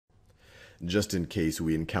just in case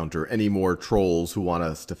we encounter any more trolls who want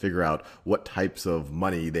us to figure out what types of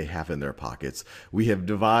money they have in their pockets. We have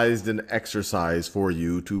devised an exercise for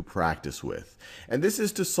you to practice with. And this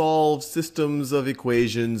is to solve systems of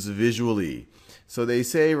equations visually. So they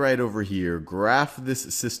say right over here, graph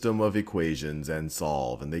this system of equations and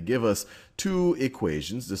solve. And they give us two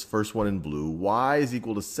equations, this first one in blue, y is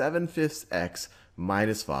equal to 7/5 x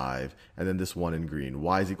minus 5, and then this one in green,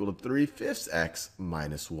 y is equal to 3/5 x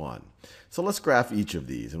minus 1. So let's graph each of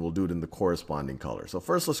these, and we'll do it in the corresponding color. So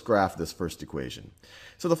first, let's graph this first equation.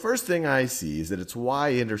 So the first thing I see is that its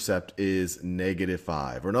y-intercept is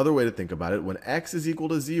 -5. Or another way to think about it, when x is equal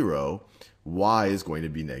to 0, y is going to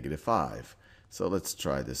be -5. So let's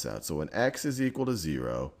try this out. So when x is equal to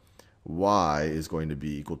 0, y is going to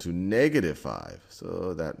be equal to -5.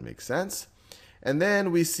 So that makes sense. And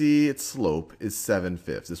then we see its slope is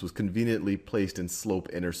 7/5. This was conveniently placed in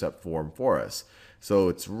slope-intercept form for us. So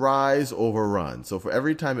it's rise over run. So for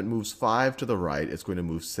every time it moves 5 to the right, it's going to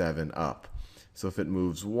move 7 up. So if it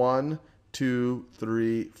moves 1, 2,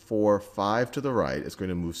 3, 4, 5 to the right, it's going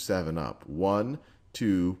to move 7 up. 1,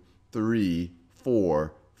 2, 3,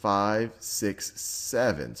 4, 5, 6,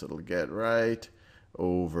 7. So it'll get right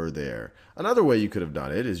over there. Another way you could have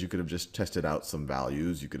done it is you could have just tested out some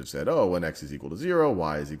values. You could have said, oh, when x is equal to 0,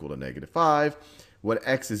 y is equal to -5. When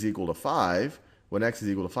x is equal to 5,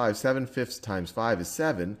 7/5 times 5 is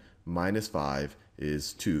 7, minus 5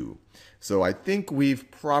 is 2. So I think we've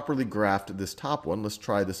properly graphed this top one. Let's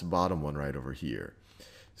try this bottom one right over here.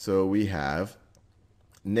 So we have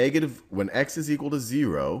when x is equal to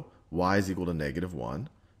 0, y is equal to -1.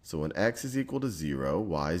 So when x is equal to 0,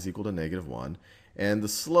 y is equal to -1. And the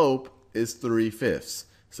slope is 3/5.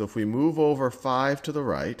 So if we move over 5 to the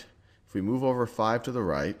right,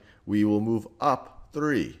 we will move up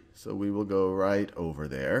 3. So we will go right over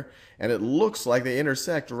there. And it looks like they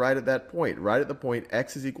intersect right at that point, right at the point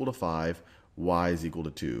x is equal to 5, y is equal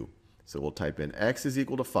to 2. So we'll type in x is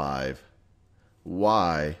equal to 5,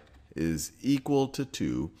 y is equal to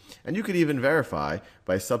 2. And you could even verify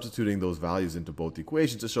by substituting those values into both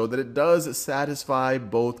equations to show that it does satisfy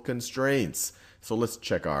both constraints. So let's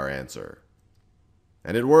check our answer.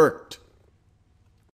 And it worked.